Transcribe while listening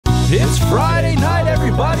It's Friday night,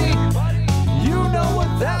 everybody. You know what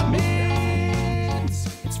that means.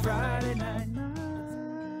 It's Friday night.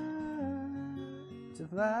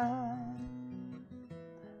 Tonight.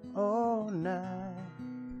 Oh, night.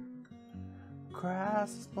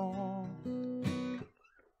 Christ is born.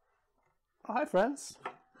 Oh, hi, friends.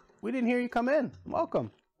 We didn't hear you come in.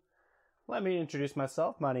 Welcome. Let me introduce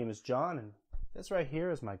myself. My name is John, and this right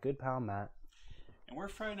here is my good pal, Matt. And we're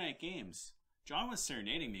Friday Night Games. John was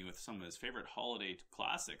serenading me with some of his favorite holiday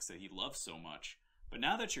classics that he loves so much. But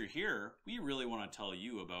now that you're here, we really want to tell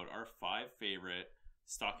you about our 5 favorite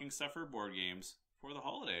stocking stuffer board games for the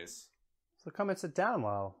holidays. So come and sit down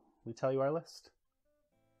while we tell you our list.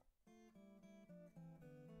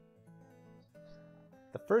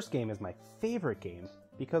 The first game is my favorite game,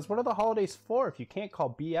 because what are the holidays for if you can't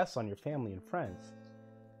call BS on your family and friends?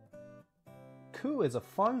 Coup is a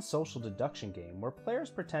fun social deduction game where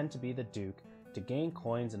players pretend to be the Duke to gain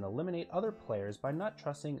coins and eliminate other players by not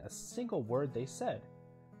trusting a single word they said.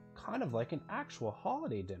 Kind of like an actual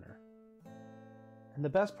holiday dinner. And the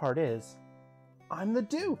best part is, I'm the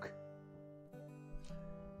Duke!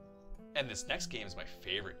 And this next game is my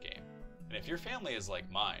favorite game. And if your family is like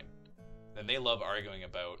mine, then they love arguing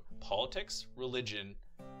about politics, religion,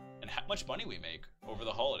 and how much money we make over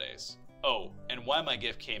the holidays. Oh, and why my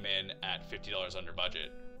gift came in at $50 under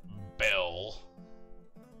budget. Bill.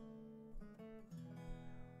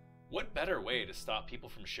 What better way to stop people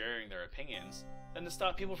from sharing their opinions than to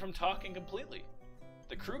stop people from talking completely?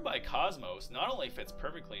 The Crew by Kosmos not only fits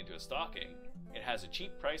perfectly into a stocking, it has a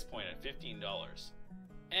cheap price point at $15.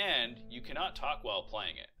 And you cannot talk while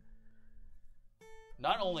playing it.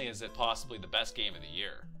 Not only is it possibly the best game of the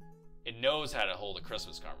year, it knows how to hold a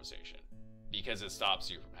Christmas conversation, because it stops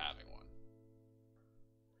you from having one.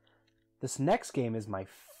 This next game is my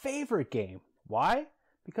favorite game. Why?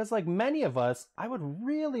 Because like many of us, I would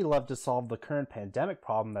really love to solve the current pandemic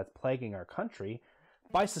problem that's plaguing our country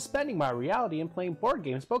by suspending my reality and playing board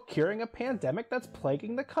games about curing a pandemic that's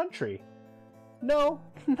plaguing the country. No,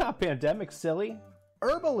 not pandemic, silly.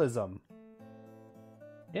 Herbalism.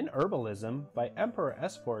 In Herbalism, by Emperor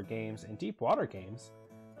S4 Games and Deepwater Games,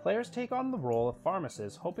 players take on the role of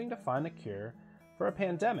pharmacists hoping to find a cure for a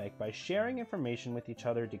pandemic by sharing information with each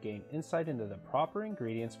other to gain insight into the proper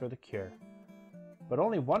ingredients for the cure. But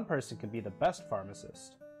only one person can be the best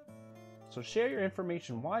pharmacist. So share your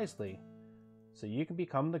information wisely so you can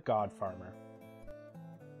become the God Farmer.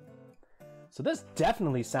 So this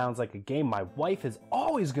definitely sounds like a game my wife is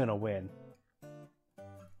always gonna win.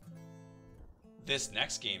 This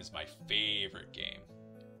next game is my favorite game.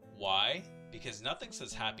 Why? Because nothing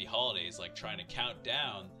says happy holidays like trying to count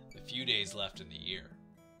down the few days left in the year.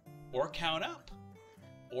 Or count up.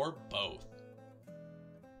 Or both.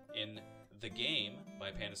 In The Game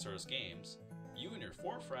by Pandasaurus Games, you and your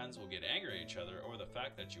 4 friends will get angry at each other over the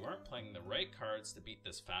fact that you aren't playing the right cards to beat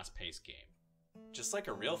this fast-paced game. Just like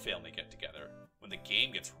a real family get-together, when the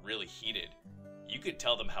game gets really heated, you could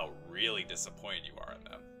tell them how really disappointed you are in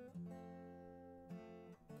them.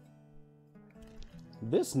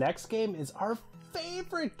 This next game is our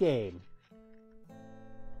favorite game.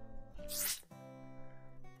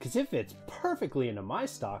 Because it fits perfectly into my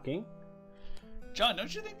stocking. John,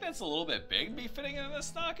 don't you think that's a little bit big to be fitting into this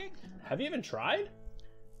stocking? Have you even tried?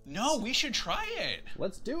 No, we should try it.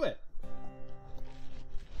 Let's do it.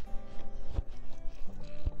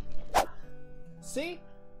 See?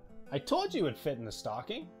 I told you it would fit in the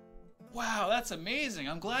stocking. Wow, that's amazing.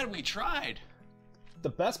 I'm glad we tried. The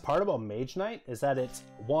best part about Mage Night is that it's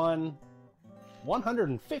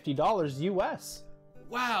 $150 US.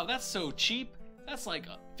 Wow, that's so cheap. That's like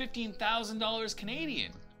 $15,000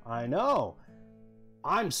 Canadian. I know.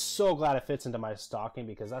 I'm so glad it fits into my stocking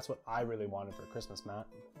because that's what I really wanted for Christmas, Matt.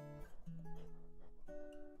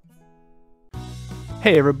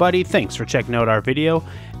 Hey everybody, thanks for checking out our video.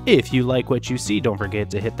 If you like what you see, don't forget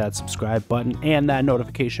to hit that subscribe button and that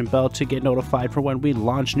notification bell to get notified for when we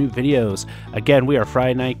launch new videos. Again, we are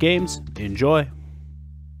Friday Night Games. Enjoy.